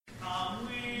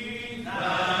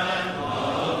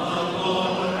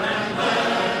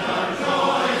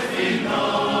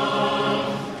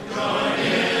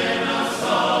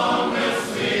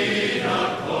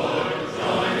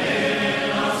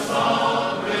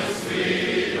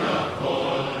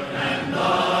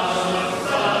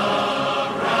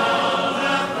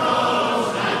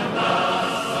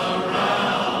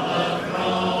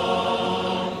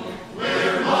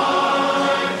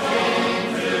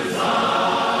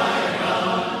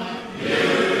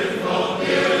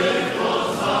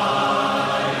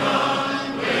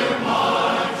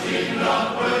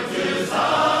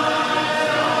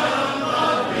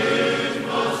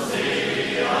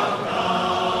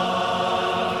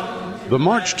The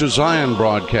March to Zion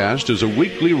broadcast is a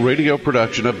weekly radio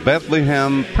production of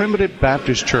Bethlehem Primitive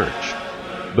Baptist Church.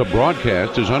 The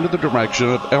broadcast is under the direction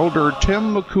of Elder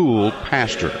Tim McCool,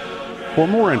 pastor. For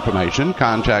more information,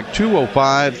 contact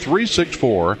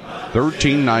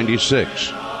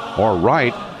 205-364-1396 or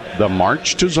write The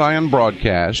March to Zion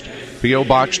broadcast, P.O.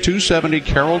 Box 270,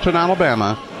 Carrollton,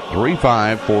 Alabama,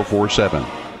 35447.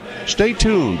 Stay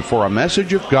tuned for a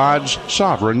message of God's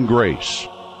sovereign grace.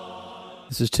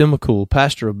 This is Tim McCool,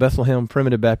 pastor of Bethlehem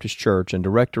Primitive Baptist Church and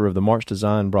director of the March to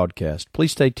Zion broadcast.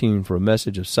 Please stay tuned for a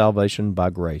message of salvation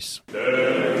by grace.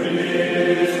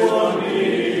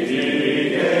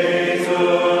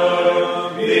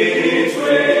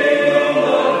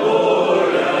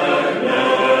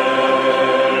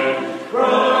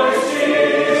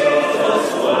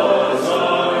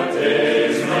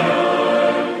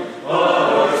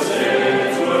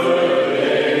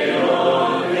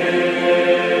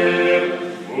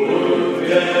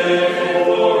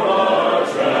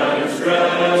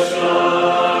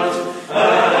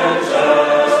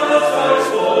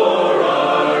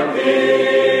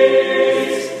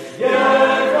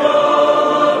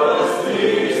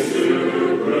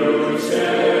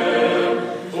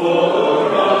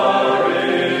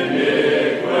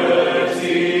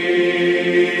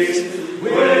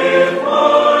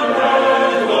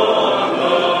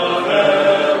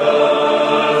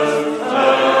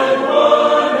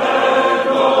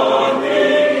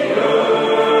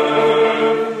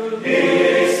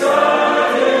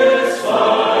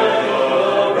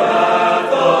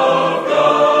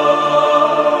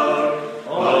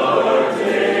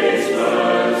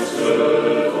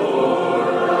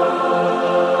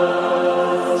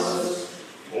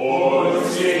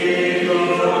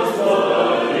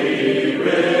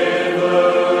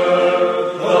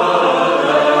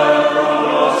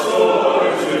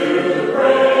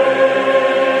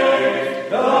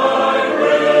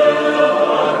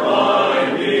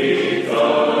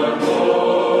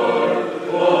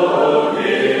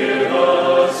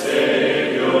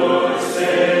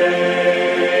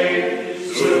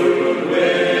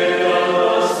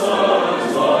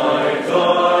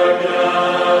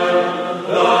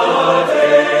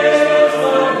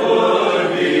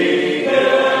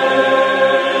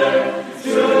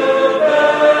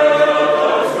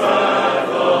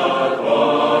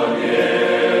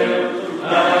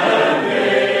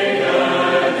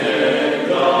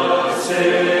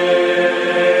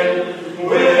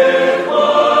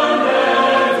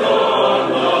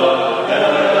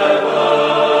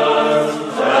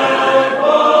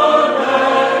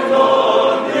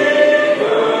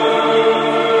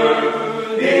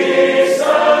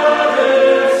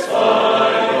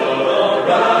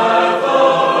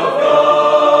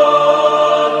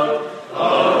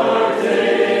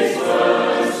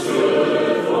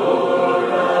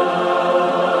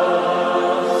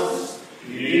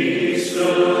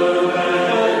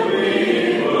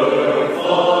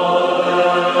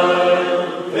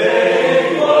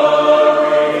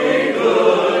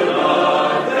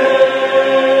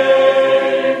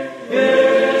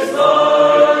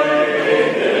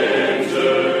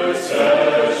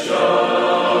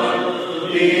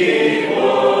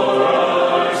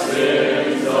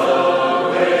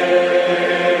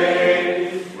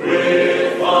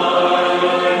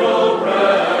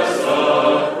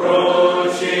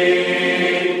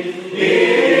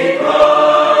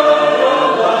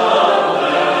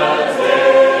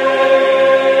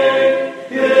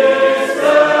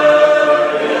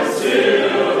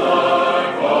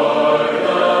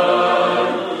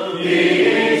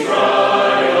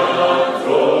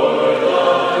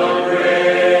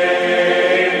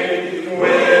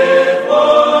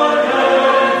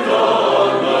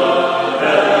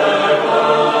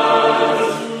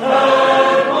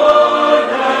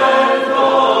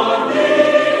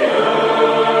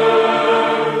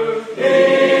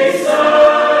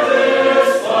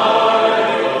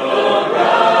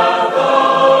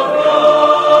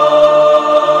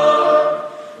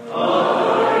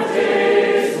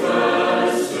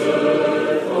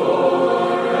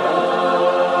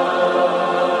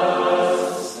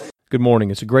 Good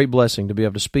morning. It's a great blessing to be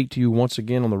able to speak to you once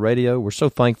again on the radio. We're so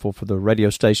thankful for the radio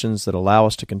stations that allow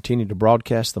us to continue to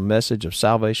broadcast the message of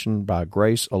salvation by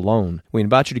grace alone. We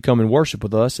invite you to come and worship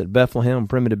with us at Bethlehem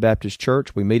Primitive Baptist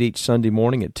Church. We meet each Sunday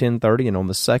morning at 10:30 and on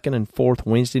the second and fourth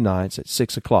Wednesday nights at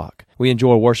 6 o'clock. We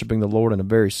enjoy worshiping the Lord in a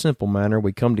very simple manner.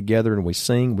 We come together and we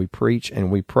sing, we preach, and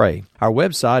we pray. Our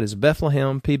website is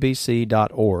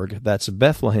BethlehemPBC.org. That's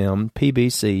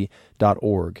BethlehemPBC.org.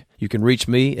 www.ccosfellowship.org. You can reach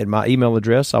me at my email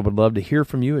address. I would love to hear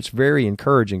from you. It's very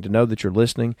encouraging to know that you're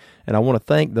listening, and I want to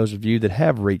thank those of you that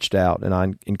have reached out, and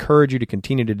I encourage you to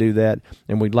continue to do that,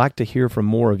 and we'd like to hear from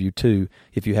more of you too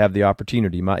if you have the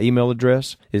opportunity. My email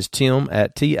address is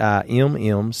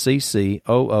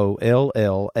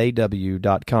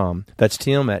tim@timmcoollaw.com. That's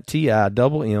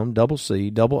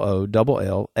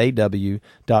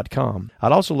tim@timmcoollaw.com.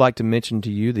 I'd also like to mention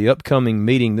to you the upcoming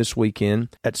meeting this weekend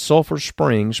at Sulphur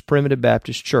Springs Primitive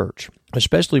Baptist Church.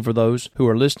 Especially for those who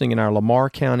are listening in our Lamar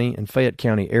County and Fayette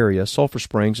County area. Sulphur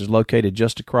Springs is located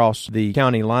just across the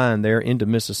county line there into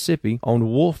Mississippi on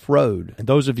Wolf Road. And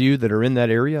those of you that are in that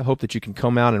area, hope that you can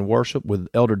come out and worship with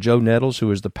Elder Joe Nettles,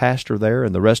 who is the pastor there,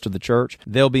 and the rest of the church.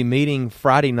 They'll be meeting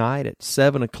Friday night at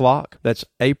 7 o'clock. That's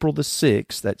April the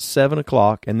 6th. That's 7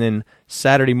 o'clock. And then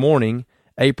Saturday morning,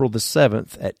 April the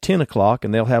 7th at 10 o'clock,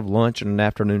 and they'll have lunch and an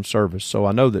afternoon service. So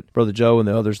I know that Brother Joe and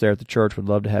the others there at the church would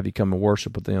love to have you come and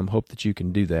worship with them. Hope that you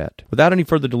can do that. Without any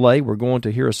further delay, we're going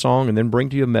to hear a song and then bring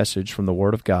to you a message from the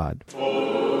Word of God.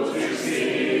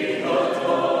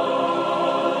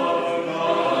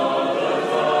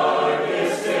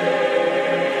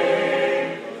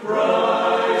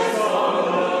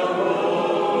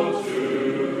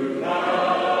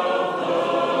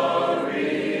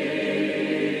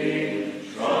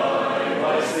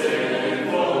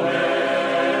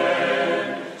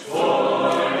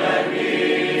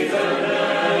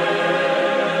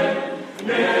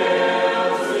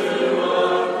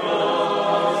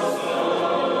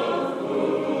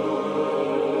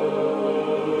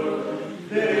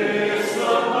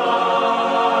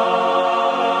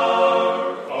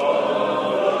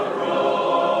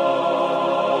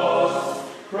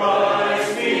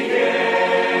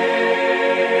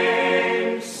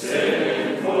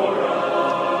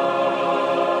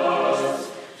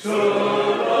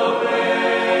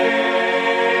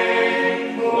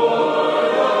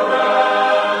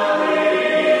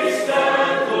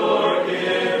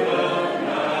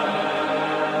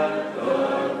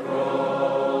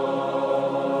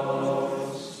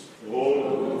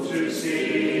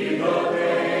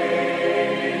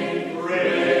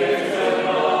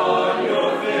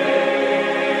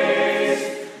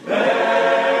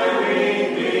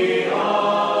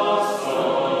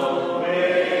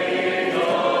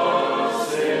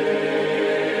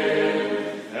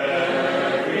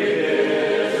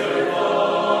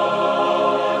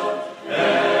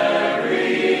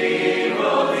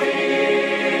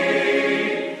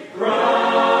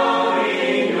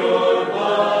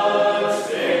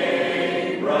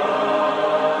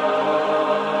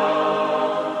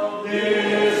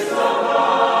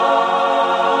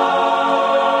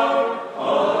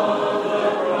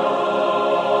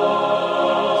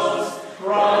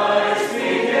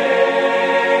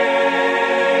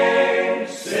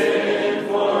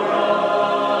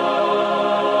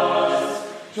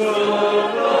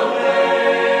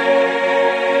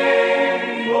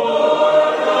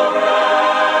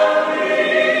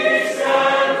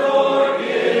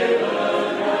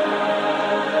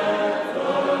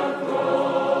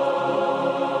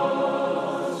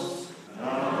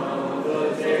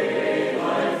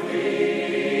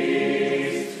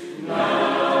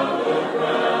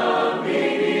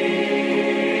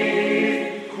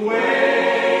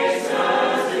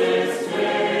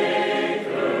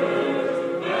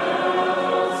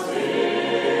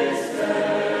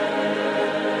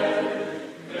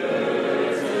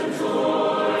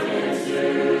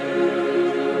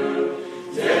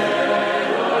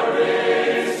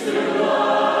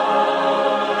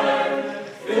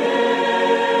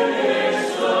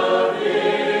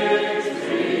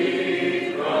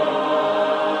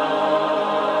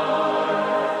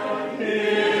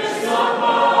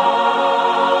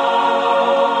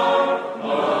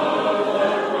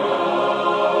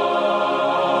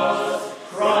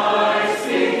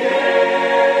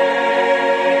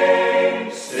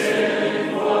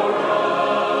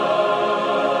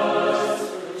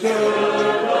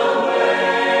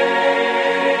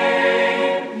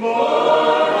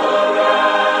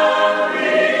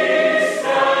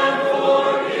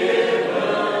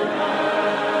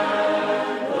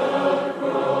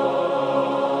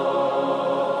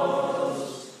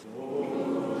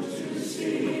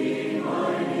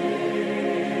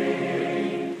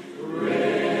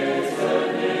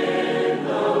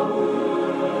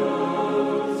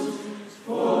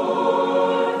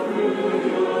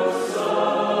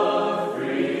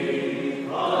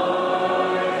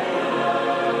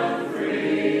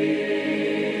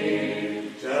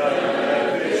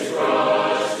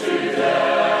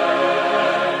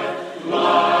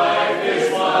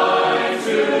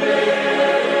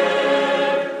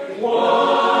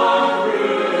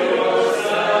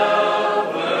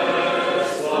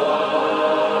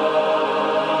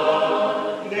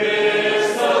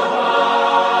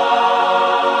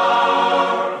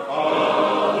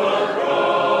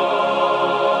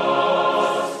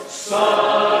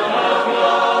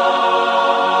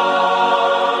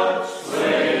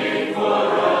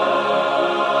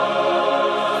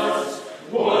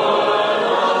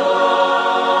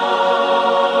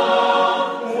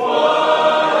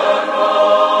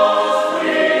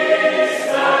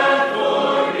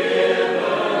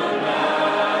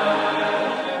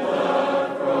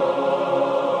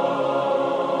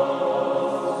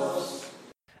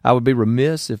 I would be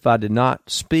remiss if I did not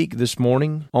speak this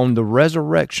morning on the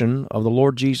resurrection of the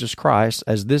Lord Jesus Christ,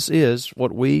 as this is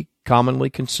what we commonly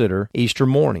consider Easter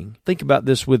morning. Think about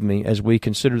this with me as we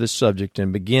consider this subject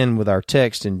and begin with our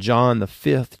text in John, the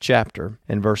 5th chapter,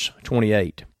 and verse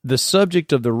 28. The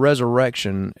subject of the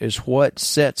resurrection is what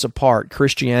sets apart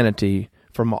Christianity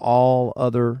from all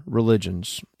other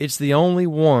religions. It's the only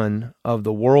one of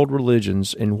the world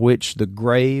religions in which the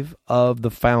grave of the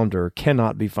founder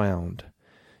cannot be found.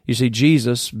 You see,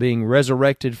 Jesus, being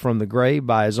resurrected from the grave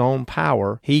by his own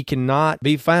power, he cannot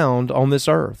be found on this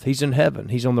earth. He's in heaven.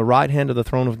 He's on the right hand of the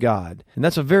throne of God. And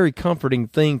that's a very comforting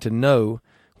thing to know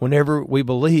whenever we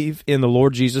believe in the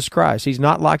Lord Jesus Christ. He's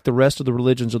not like the rest of the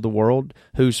religions of the world,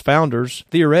 whose founders,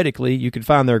 theoretically, you could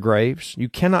find their graves. You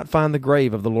cannot find the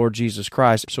grave of the Lord Jesus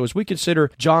Christ. So as we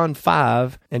consider John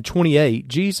 5 and 28,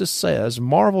 Jesus says,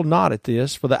 "Marvel not at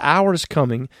this, for the hour is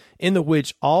coming, in the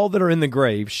which all that are in the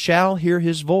grave shall hear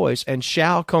his voice, and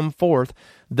shall come forth,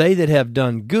 they that have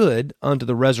done good unto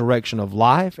the resurrection of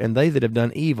life, and they that have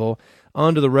done evil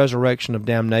unto the resurrection of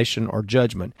damnation or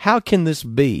judgment." How can this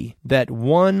be that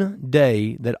one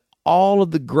day that all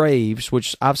of the graves,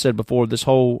 which I've said before, this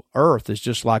whole earth is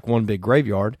just like one big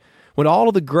graveyard, when all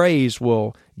of the graves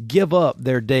will give up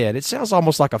their dead? It sounds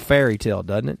almost like a fairy tale,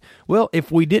 doesn't it? Well, if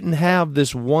we didn't have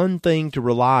this one thing to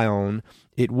rely on,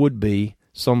 it would be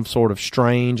some sort of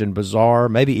strange and bizarre,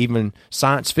 maybe even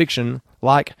science fiction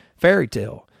like fairy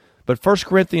tale. But 1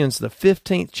 Corinthians, the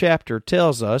 15th chapter,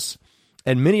 tells us,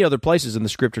 and many other places in the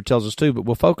Scripture tells us too, but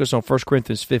we'll focus on 1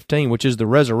 Corinthians 15, which is the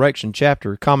resurrection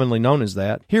chapter, commonly known as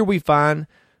that. Here we find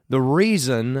the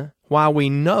reason why we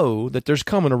know that there's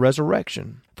coming a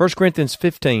resurrection. 1 Corinthians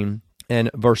 15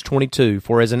 and verse 22,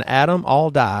 "For as in Adam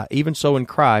all die, even so in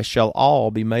Christ shall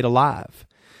all be made alive.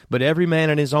 But every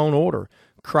man in his own order,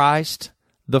 Christ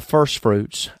the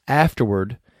firstfruits,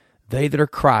 afterward they that are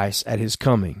Christ at his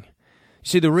coming."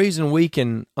 See, the reason we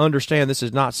can understand this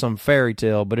is not some fairy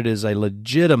tale, but it is a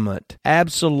legitimate,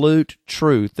 absolute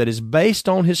truth that is based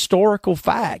on historical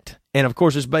fact. And of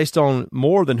course, it's based on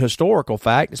more than historical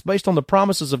fact. It's based on the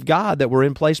promises of God that were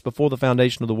in place before the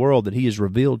foundation of the world that he has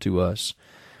revealed to us.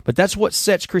 But that's what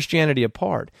sets Christianity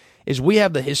apart, is we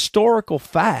have the historical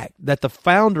fact that the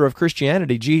founder of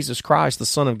Christianity, Jesus Christ, the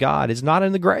Son of God, is not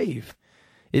in the grave.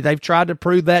 They've tried to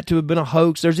prove that to have been a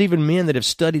hoax. There's even men that have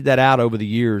studied that out over the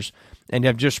years and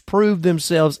have just proved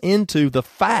themselves into the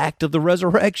fact of the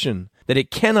resurrection, that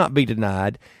it cannot be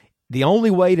denied. The only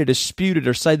way to dispute it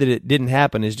or say that it didn't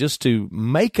happen is just to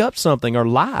make up something or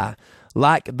lie,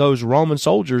 like those Roman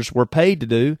soldiers were paid to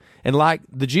do, and like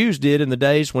the Jews did in the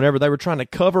days whenever they were trying to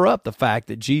cover up the fact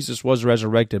that Jesus was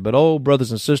resurrected. But oh,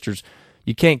 brothers and sisters,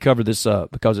 you can't cover this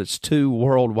up because it's too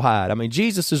worldwide. I mean,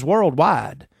 Jesus is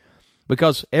worldwide,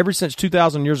 because ever since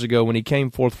 2,000 years ago when he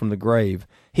came forth from the grave,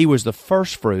 he was the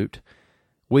first fruit.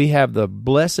 We have the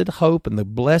blessed hope and the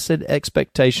blessed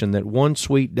expectation that one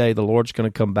sweet day the Lord's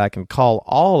going to come back and call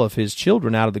all of his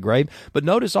children out of the grave. But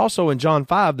notice also in John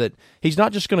 5 that he's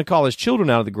not just going to call his children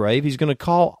out of the grave, he's going to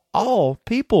call all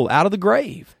people out of the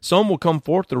grave. Some will come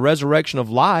forth the resurrection of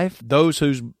life, those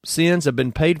whose sins have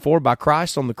been paid for by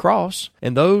Christ on the cross,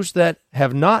 and those that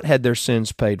have not had their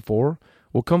sins paid for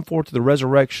will come forth to the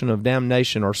resurrection of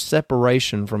damnation or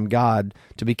separation from God,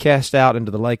 to be cast out into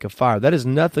the lake of fire. That is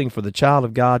nothing for the child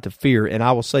of God to fear. And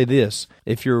I will say this,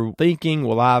 if you're thinking,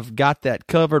 well, I've got that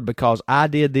covered because I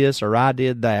did this or I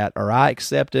did that, or I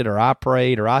accepted or I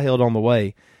prayed or I held on the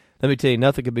way, let me tell you,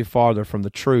 nothing could be farther from the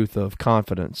truth of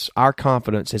confidence. Our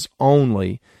confidence is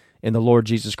only in the Lord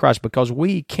Jesus Christ, because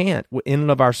we can't, in and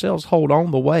of ourselves, hold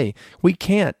on the way. We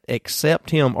can't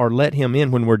accept him or let him in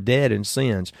when we're dead in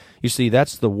sins. You see,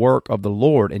 that's the work of the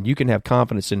Lord, and you can have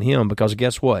confidence in him because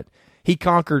guess what? He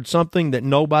conquered something that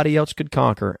nobody else could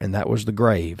conquer, and that was the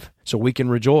grave. So we can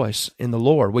rejoice in the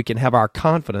Lord. We can have our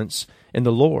confidence in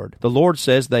the Lord. The Lord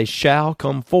says they shall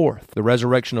come forth, the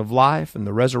resurrection of life and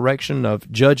the resurrection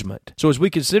of judgment. So as we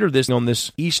consider this on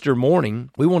this Easter morning,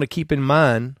 we want to keep in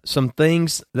mind some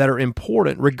things that are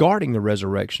important regarding the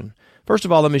resurrection. First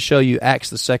of all, let me show you Acts,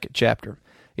 the 2nd chapter.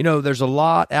 You know, there's a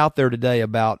lot out there today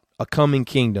about a coming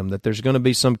kingdom, that there's going to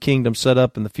be some kingdom set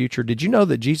up in the future. Did you know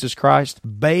that Jesus Christ,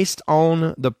 based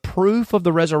on the proof of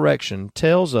the resurrection,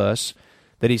 tells us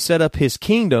that he set up his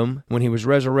kingdom when he was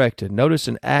resurrected? Notice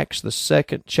in Acts, the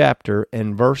 2nd chapter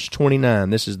and verse 29.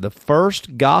 This is the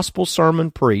first gospel sermon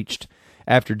preached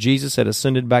after Jesus had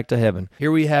ascended back to heaven.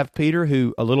 Here we have Peter,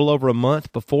 who a little over a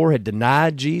month before had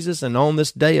denied Jesus, and on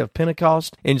this day of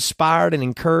Pentecost, inspired and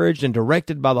encouraged and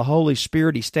directed by the Holy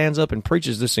Spirit, he stands up and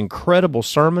preaches this incredible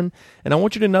sermon. And I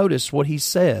want you to notice what he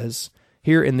says.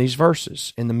 here in these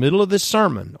verses, in the middle of this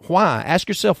sermon. Why? Ask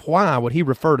yourself, why would he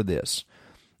refer to this?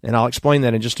 And I'll explain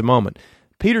that in just a moment.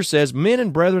 Peter says, "Men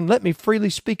and brethren, let me freely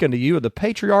speak unto you of the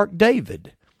patriarch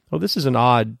David." Well, this is an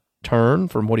odd turn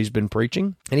from what he's been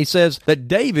preaching. And he says that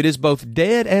David is both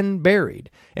dead and buried,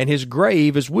 and his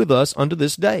grave is with us unto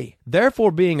this day.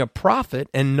 Therefore, being a prophet,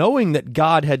 and knowing that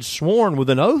God had sworn with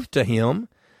an oath to him,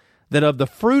 that of the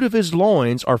fruit of his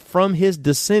loins are from his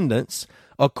descendants,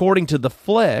 according to the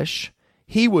flesh,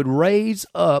 he would raise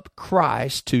up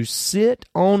Christ to sit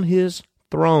on his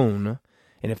throne.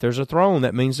 And if there's a throne,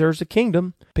 that means there's a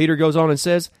kingdom. Peter goes on and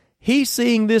says, he,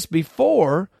 seeing this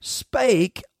before,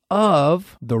 spake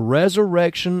of the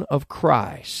resurrection of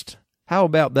Christ. How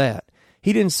about that?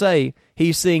 He didn't say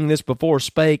he's seeing this before,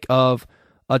 spake of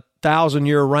a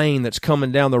 1,000-year reign that's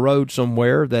coming down the road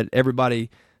somewhere that everybody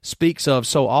speaks of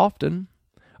so often.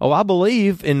 Oh, I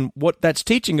believe in what that's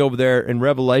teaching over there in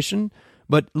Revelation,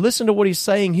 but listen to what he's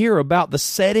saying here about the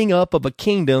setting up of a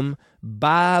kingdom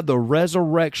by the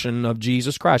resurrection of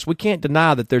Jesus Christ. We can't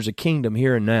deny that there's a kingdom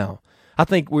here and now. I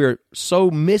think we're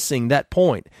so missing that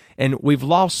point, and we've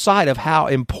lost sight of how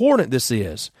important this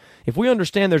is. If we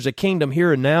understand there's a kingdom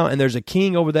here and now, and there's a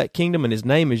king over that kingdom, and his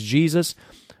name is Jesus,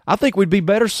 I think we'd be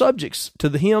better subjects to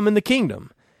him and the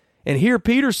kingdom. And here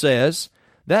Peter says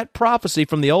that prophecy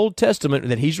from the Old Testament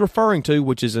that he's referring to,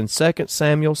 which is in 2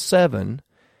 Samuel 7,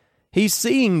 he's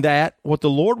seeing that what the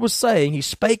Lord was saying, he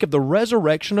spake of the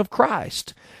resurrection of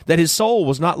Christ, that his soul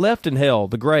was not left in hell,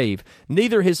 the grave,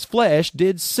 neither his flesh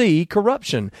did see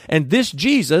corruption. And this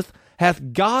Jesus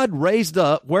hath God raised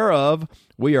up, whereof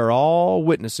we are all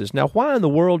witnesses. Now, why in the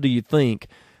world do you think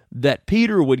that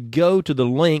Peter would go to the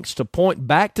lengths to point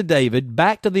back to David,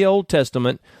 back to the Old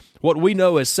Testament, what we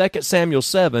know as 2 Samuel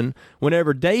 7,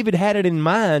 whenever David had it in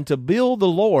mind to build the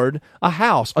Lord a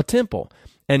house, a temple?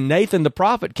 And Nathan the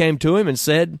prophet came to him and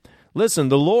said, listen,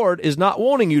 the Lord is not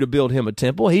wanting you to build him a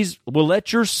temple. He will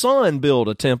let your son build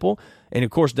a temple. And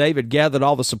of course, David gathered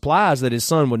all the supplies that his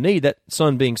son would need, that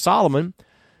son being Solomon.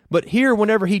 But here,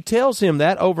 whenever he tells him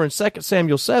that over in 2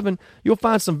 Samuel 7, you'll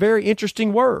find some very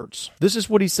interesting words. This is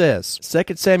what he says,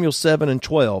 2 Samuel 7 and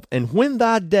 12. And when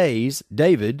thy days,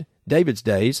 David's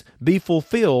days, be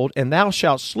fulfilled, and thou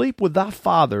shalt sleep with thy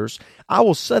fathers, I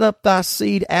will set up thy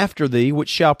seed after thee, which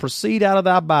shall proceed out of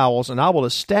thy bowels, and I will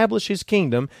establish his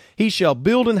kingdom. He shall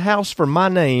build an house for my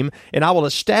name, and I will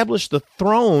establish the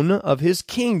throne of his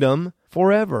kingdom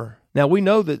forever. Now, we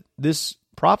know that this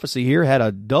prophecy here had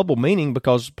a double meaning,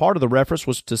 because part of the reference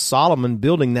was to Solomon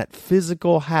building that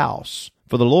physical house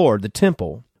for the Lord, the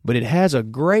temple. But it has a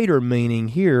greater meaning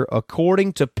here,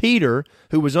 according to Peter,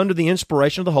 who was under the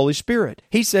inspiration of the Holy Spirit.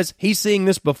 He says he's seeing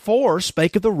this before,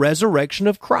 spake of the resurrection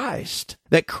of Christ,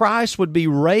 that Christ would be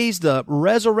raised up,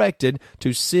 resurrected,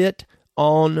 to sit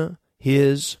on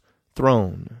his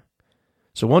throne.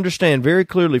 So understand very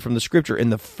clearly from the Scripture,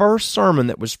 in the first sermon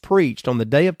that was preached on the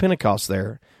day of Pentecost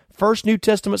there, first New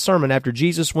Testament sermon after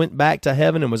Jesus went back to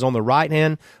heaven and was on the right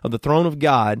hand of the throne of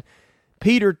God,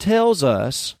 Peter tells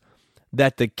us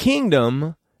that the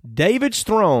kingdom, David's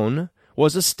throne,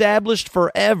 was established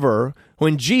forever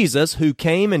when Jesus, who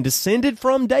came and descended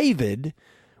from David,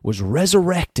 was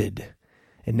resurrected.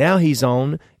 And now he's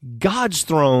on God's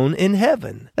throne in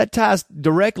heaven. That ties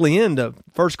directly into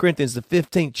 1 Corinthians, the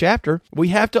 15th chapter. We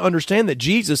have to understand that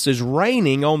Jesus is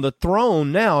reigning on the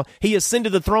throne now. He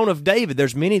ascended the throne of David.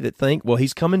 There's many that think, well,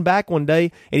 he's coming back one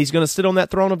day and he's going to sit on that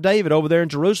throne of David over there in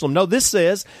Jerusalem. No, this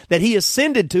says that he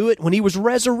ascended to it when he was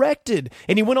resurrected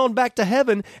and he went on back to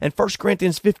heaven. And 1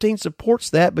 Corinthians 15 supports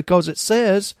that, because it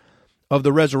says of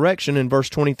the resurrection in verse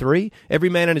 23, every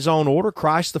man in his own order,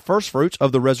 Christ the firstfruits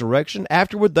of the resurrection,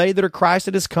 afterward they that are Christ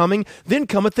at his coming, then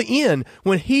cometh the end,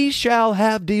 when he shall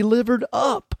have delivered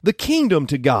up the kingdom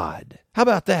to God. How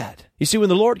about that? You see, when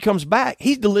the Lord comes back,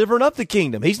 he's delivering up the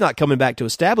kingdom. He's not coming back to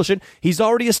establish it. He's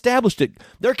already established it.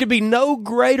 There could be no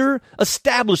greater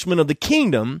establishment of the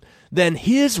kingdom than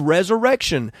his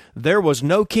resurrection. There was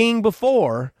no king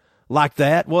before like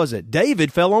that, was it?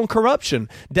 David fell on corruption.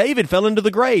 David fell into the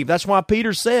grave. That's why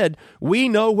Peter said, we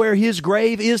know where his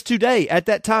grave is today. At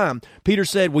that time, Peter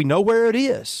said, we know where it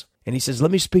is. And he says,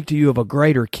 let me speak to you of a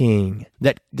greater king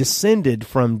that descended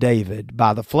from David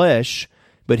by the flesh,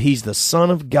 but he's the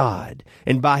Son of God.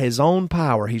 And by his own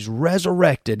power, he's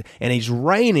resurrected, and he's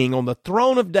reigning on the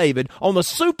throne of David, on the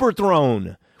super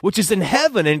throne, which is in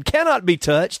heaven and cannot be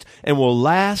touched and will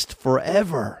last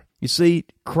forever. You see,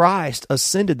 Christ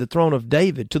ascended the throne of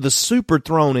David to the super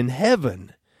throne in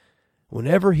heaven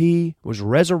whenever he was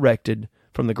resurrected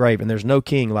from the grave, and there's no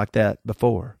king like that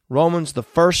before. Romans, the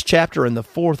 1st chapter and the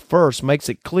 4th verse, makes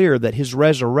it clear that his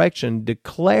resurrection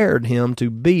declared him to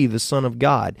be the Son of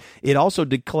God. It also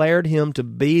declared him to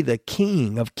be the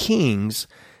King of kings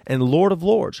and Lord of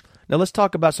lords. Now let's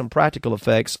talk about some practical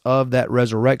effects of that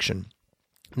resurrection.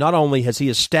 Not only has he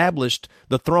established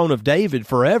the throne of David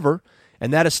forever,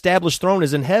 and that established throne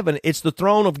is in heaven, it's the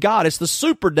throne of God. It's the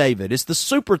super David. It's the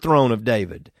super throne of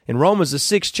David. In Romans, the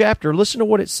 6th chapter, listen to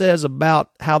what it says about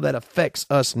how that affects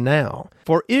us now.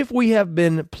 For if we have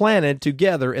been planted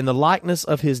together in the likeness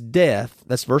of his death,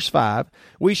 that's verse 5,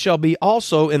 we shall be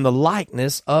also in the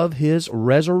likeness of his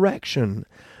resurrection.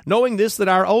 Knowing this, that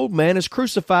our old man is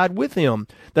crucified with him,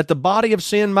 that the body of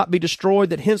sin might be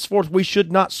destroyed, that henceforth we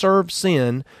should not serve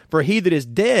sin, for he that is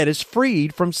dead is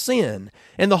freed from sin.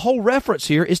 And the whole reference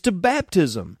here is to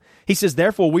baptism. He says,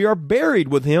 therefore we are buried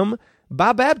with him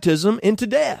by baptism into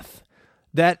death,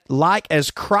 that like as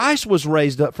Christ was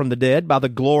raised up from the dead by the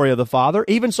glory of the Father,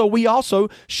 even so we also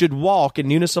should walk in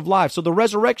newness of life. So the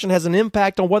resurrection has an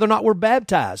impact on whether or not we're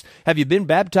baptized. Have you been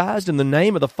baptized in the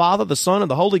name of the Father, the Son,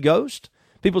 and the Holy Ghost?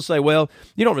 People say, well,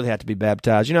 you don't really have to be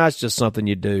baptized. It's just something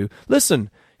you do.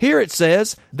 Listen, here it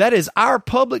says, that is our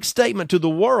public statement to the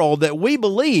world that we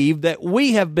believe that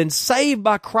we have been saved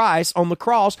by Christ on the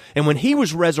cross, and when he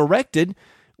was resurrected,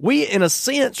 we, in a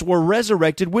sense, were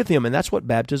resurrected with him, and that's what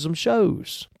baptism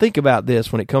shows. Think about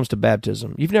this when it comes to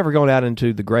baptism. You've never gone out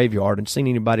into the graveyard and seen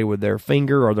anybody with their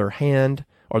finger or their hand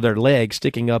or their leg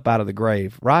sticking up out of the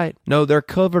grave, right? No, they're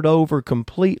covered over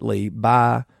completely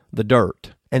by the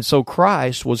dirt. And so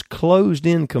Christ was closed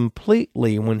in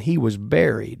completely when he was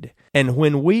buried. And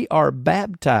when we are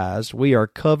baptized, we are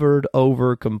covered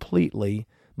over completely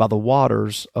by the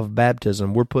waters of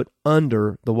baptism. We're put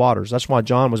under the waters. That's why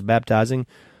John was baptizing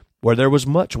where there was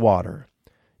much water.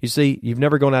 You see, you've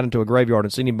never gone out into a graveyard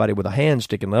and seen anybody with a hand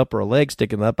sticking up or a leg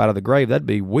sticking up out of the grave. That'd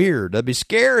be weird. That'd be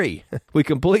scary. We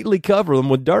completely cover them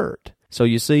with dirt. So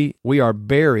you see, we are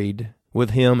buried with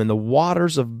him in the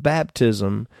waters of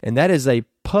baptism, and that is a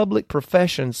public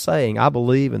profession saying, I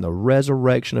believe in the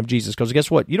resurrection of Jesus. Because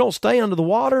guess what? You don't stay under the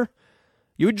water.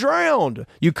 You're drowned.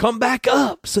 You come back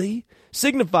up, see?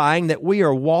 Signifying that we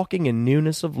are walking in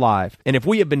newness of life. And if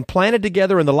we have been planted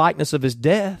together in the likeness of his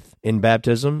death in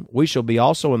baptism, we shall be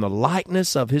also in the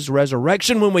likeness of his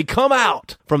resurrection when we come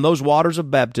out from those waters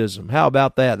of baptism. How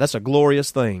about that? That's a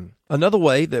glorious thing. Another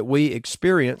way that we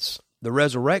experience the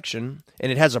resurrection,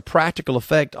 and it has a practical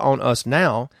effect on us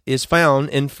now, is found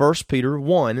in 1 Peter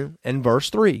 1 and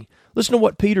verse 3. Listen to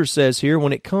what Peter says here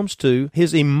when it comes to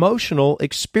his emotional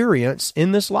experience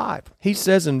in this life. He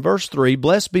says in verse 3,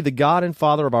 Blessed be the God and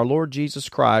Father of our Lord Jesus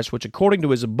Christ, which according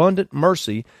to his abundant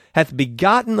mercy hath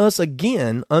begotten us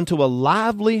again unto a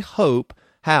lively hope.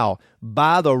 How?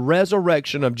 By the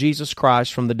resurrection of Jesus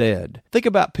Christ from the dead. Think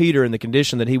about Peter and the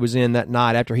condition that he was in that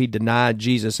night after he denied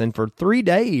Jesus, and for 3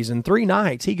 days and 3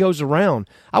 nights he goes around.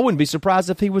 I wouldn't be surprised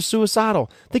if he was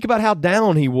suicidal. Think about how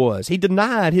down he was. He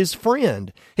denied his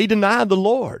friend. He denied the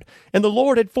Lord. And the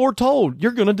Lord had foretold,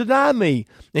 you're going to deny me.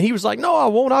 And he was like, no, I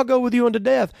won't. I'll go with you unto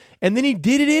death. And then he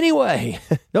did it anyway.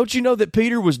 Don't you know that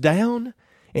Peter was down?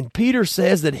 And Peter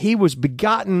says that he was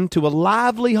begotten to a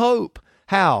lively hope.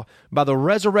 How? By the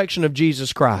resurrection of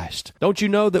Jesus Christ. Don't you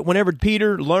know that whenever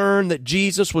Peter learned that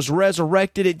Jesus was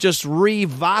resurrected, it just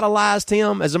revitalized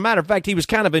him? As a matter of fact, he was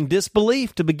kind of in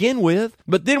disbelief to begin with.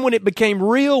 But then when it became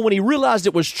real, when he realized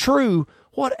it was true,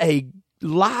 what a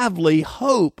lively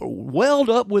hope welled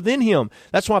up within him.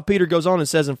 That's why Peter goes on and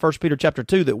says in 1 Peter chapter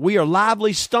 2 that we are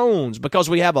lively stones because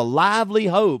we have a lively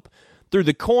hope through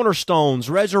the cornerstone's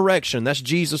resurrection. That's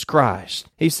Jesus Christ.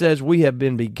 He says we have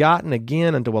been begotten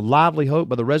again unto a lively hope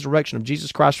by the resurrection of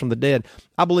Jesus Christ from the dead.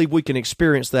 I believe we can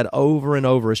experience that over and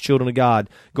over as children of God,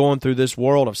 going through this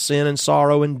world of sin and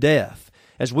sorrow and death.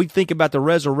 As we think about the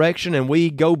resurrection and we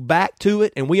go back to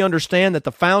it and we understand that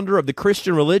the founder of the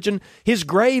Christian religion, his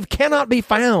grave cannot be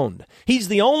found. He's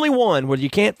the only one where you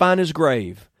can't find his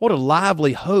grave. What a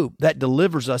lively hope that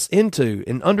delivers us into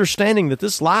in understanding that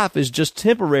this life is just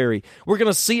temporary. We're going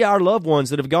to see our loved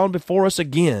ones that have gone before us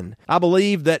again. I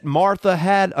believe that Martha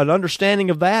had an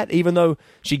understanding of that, even though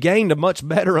she gained a much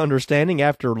better understanding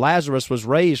after Lazarus was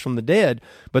raised from the dead.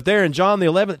 But there in John the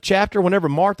 11th chapter, whenever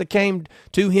Martha came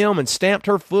to him and stamped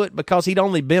her foot because he'd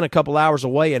only been a couple hours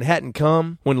away and hadn't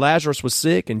come when Lazarus was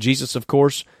sick, and Jesus, of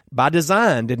course, by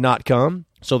design did not come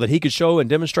so that he could show and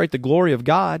demonstrate the glory of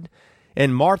God.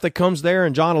 And Martha comes there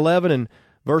in John 11 and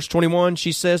verse 21,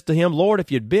 she says to him, Lord, if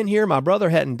you'd been here, my brother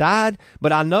hadn't died.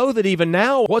 But I know that even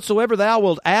now, whatsoever thou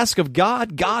wilt ask of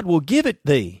God, God will give it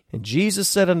thee. And Jesus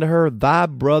said unto her, Thy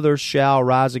brother shall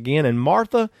rise again. And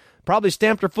Martha, probably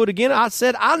stamped her foot again. I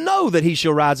said, I know that he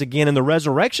shall rise again in the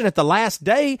resurrection at the last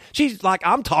day. She's like,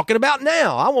 I'm talking about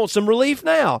now. I want some relief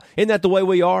now. Isn't that the way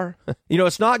we are?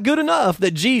 It's not good enough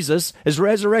that Jesus is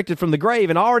resurrected from the grave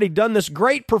and already done this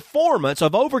great performance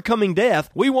of overcoming death.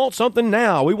 We want something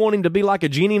now. We want him to be like a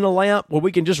genie in a lamp where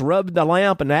we can just rub the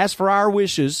lamp and ask for our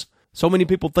wishes. So many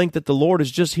people think that the Lord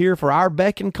is just here for our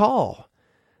beck and call.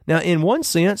 Now, in one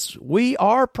sense, we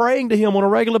are praying to him on a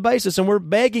regular basis, and we're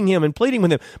begging him and pleading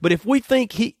with him. But if we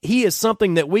think he is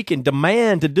something that we can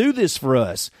demand to do this for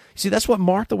us, see, that's what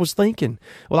Martha was thinking.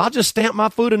 Well, I'll just stamp my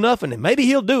foot enough, and maybe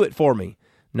he'll do it for me.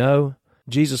 No,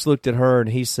 Jesus looked at her, and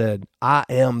he said, I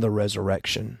am the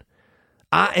resurrection.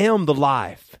 I am the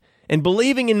life. And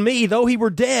believing in me, though he were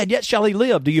dead, yet shall he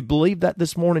live. Do you believe that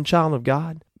this morning, child of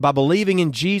God? By believing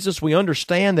in Jesus, we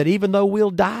understand that even though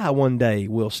we'll die one day,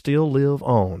 we'll still live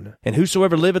on. And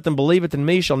whosoever liveth and believeth in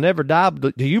me shall never die.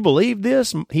 Do you believe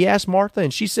this? He asked Martha,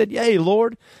 and she said, Yea,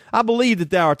 Lord, I believe that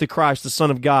thou art the Christ, the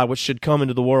Son of God, which should come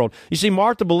into the world. You see,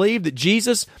 Martha believed that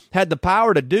Jesus had the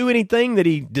power to do anything that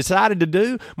he decided to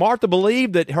do. Martha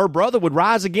believed that her brother would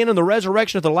rise again in the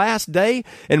resurrection at the last day.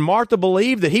 And Martha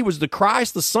believed that he was the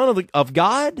Christ, the Son of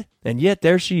God. And yet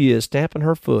there she is, stamping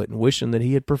her foot and wishing that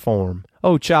he had performed.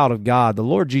 Oh, child of God, the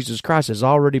Lord Jesus Christ has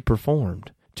already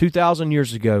performed. 2,000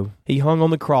 years ago, he hung on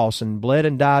the cross and bled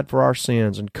and died for our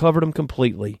sins and covered them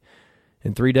completely.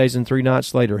 And 3 days and 3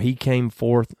 nights later, he came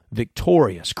forth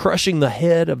victorious, crushing the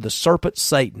head of the serpent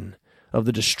Satan, of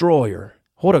the destroyer.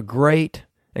 What a great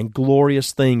and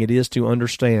glorious thing it is to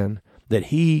understand that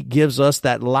he gives us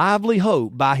that lively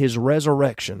hope by his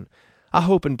resurrection. I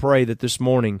hope and pray that this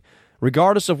morning,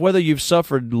 regardless of whether you've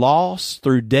suffered loss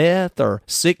through death or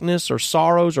sickness or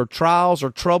sorrows or trials or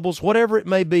troubles, whatever it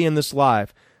may be in this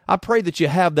life, I pray that you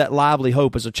have that lively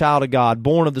hope as a child of God,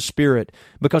 born of the Spirit,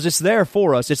 because it's there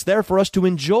for us. It's there for us to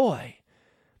enjoy.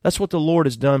 That's what the Lord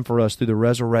has done for us through the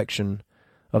resurrection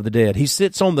of the dead. He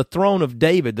sits on the throne of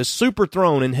David, the super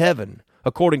throne in heaven,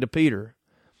 according to Peter.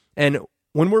 And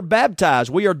when we're baptized,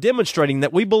 we are demonstrating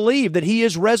that we believe that he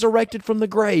is resurrected from the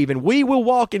grave, and we will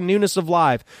walk in newness of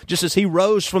life, just as he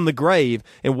rose from the grave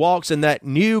and walks in that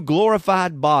new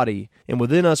glorified body. And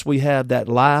within us we have that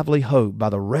lively hope by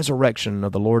the resurrection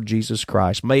of the Lord Jesus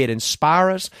Christ. May it inspire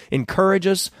us, encourage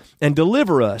us, and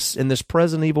deliver us in this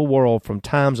present evil world from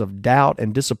times of doubt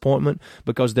and disappointment,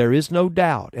 because there is no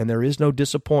doubt and there is no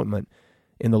disappointment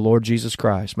in the Lord Jesus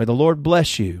Christ. May the Lord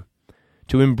bless you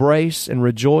to embrace and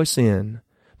rejoice in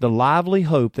the lively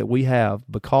hope that we have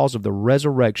because of the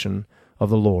resurrection of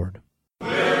the Lord.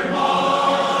 We're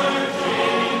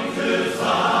marching to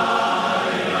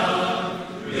Zion,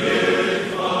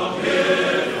 beautiful,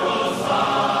 beautiful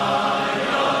Zion.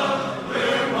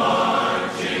 We're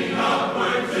marching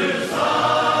upward to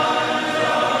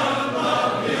Zion, the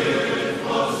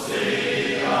beautiful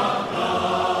city of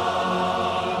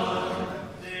God.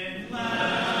 Then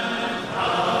plant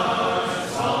our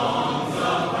songs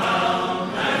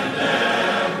abound, and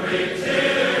every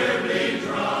tear be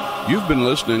dry. You've been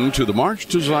listening to the March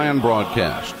to Zion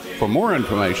broadcast. For more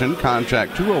information,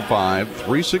 contact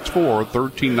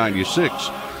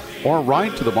 205-364-1396 or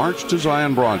write to the March to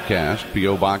Zion broadcast,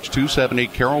 P.O. Box 270,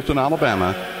 Carrollton,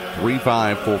 Alabama,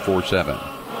 35447.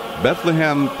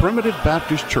 Bethlehem Primitive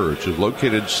Baptist Church is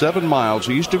located 7 miles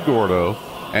east of Gordo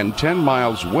and 10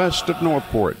 miles west of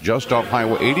Northport, just off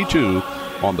Highway 82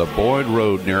 on the Boyd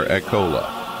Road near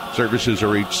Ecola. Services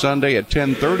are each Sunday at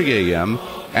 10:30 a.m.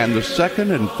 and the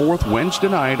second and fourth Wednesday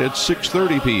night at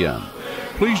 6:30 p.m.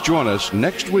 Please join us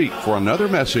next week for another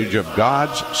message of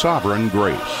God's sovereign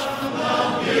grace.